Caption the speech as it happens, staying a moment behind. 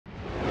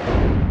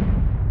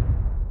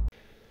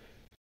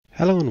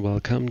Hello and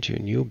welcome to a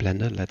new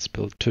Blender Let's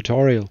Build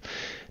tutorial.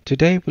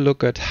 Today we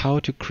look at how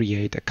to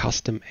create a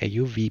custom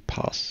AOV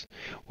path.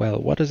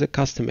 Well, what is a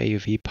custom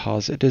AOV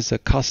path? It is a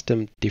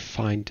custom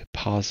defined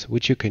path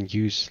which you can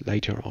use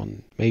later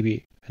on,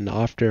 maybe in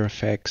After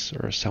Effects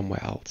or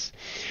somewhere else.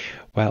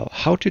 Well,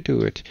 how to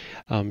do it?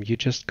 You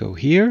just go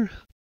here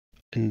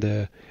in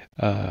the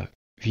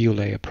View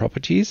Layer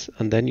Properties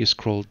and then you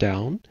scroll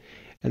down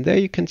and there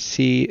you can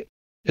see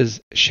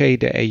is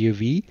Shader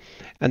AOV,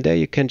 and there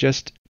you can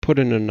just put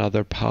in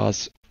another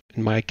path.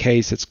 In my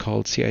case, it's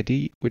called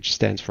CID, which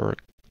stands for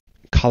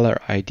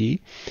Color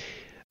ID.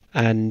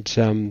 And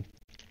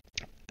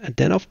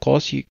then, of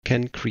course, you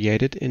can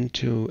create it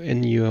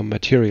in your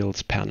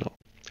Materials panel.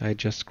 I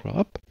just scroll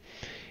up.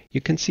 You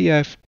can see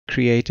I've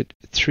created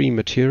 3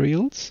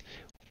 materials,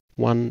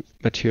 one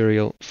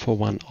material for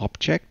one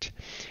object.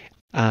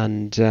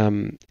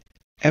 And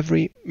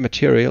every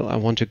material I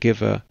want to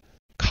give a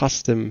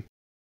custom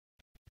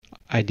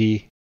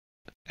ID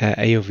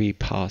AOV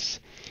path.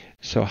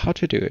 So how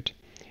to do it?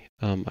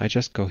 I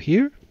just go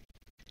here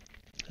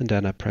and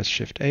then I press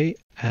Shift A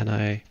and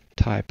I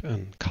type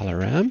in color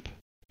ramp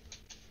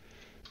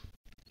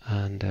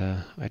and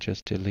I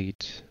just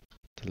delete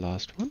the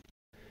last one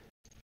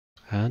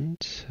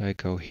and I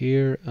go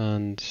here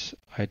and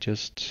I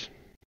just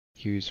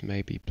use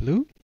maybe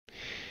blue.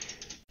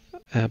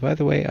 By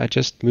the way, I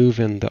just move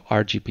in the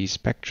RGB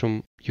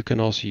spectrum. You can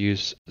also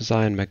use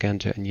cyan,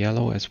 magenta and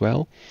yellow as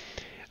well.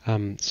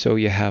 So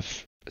you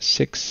have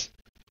 6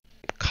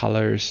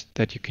 colors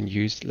that you can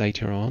use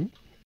later on.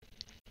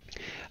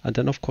 And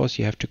then of course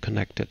you have to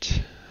connect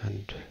it,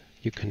 and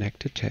you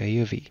connect it to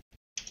AOV.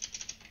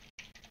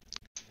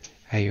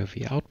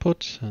 AOV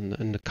output and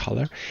in the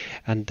color.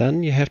 And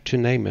then you have to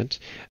name it.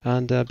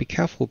 And be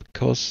careful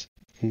because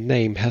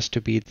name has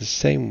to be the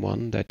same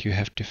one that you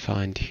have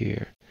defined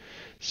here.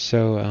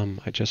 So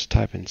I just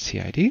type in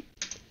CID.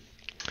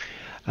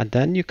 And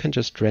then you can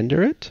just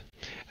render it.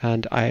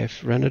 And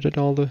I've rendered it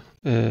already.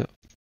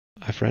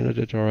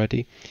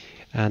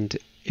 And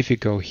if you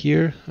go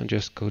here and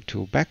just go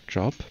to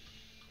backdrop,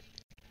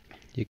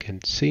 you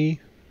can see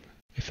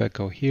if I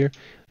go here,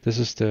 this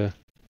is the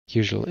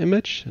usual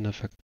image. And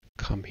if I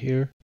come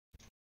here,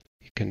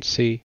 you can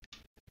see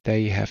there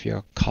you have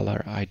your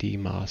color ID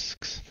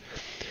masks,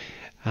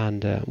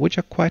 and which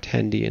are quite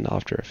handy in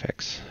After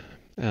Effects.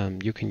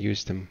 You can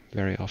use them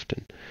very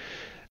often.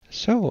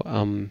 So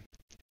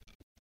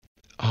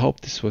I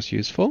hope this was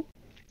useful.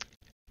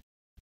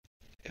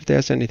 If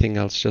there's anything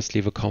else, just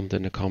leave a comment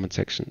in the comment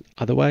section.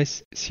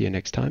 Otherwise, see you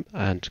next time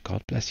and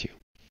God bless you.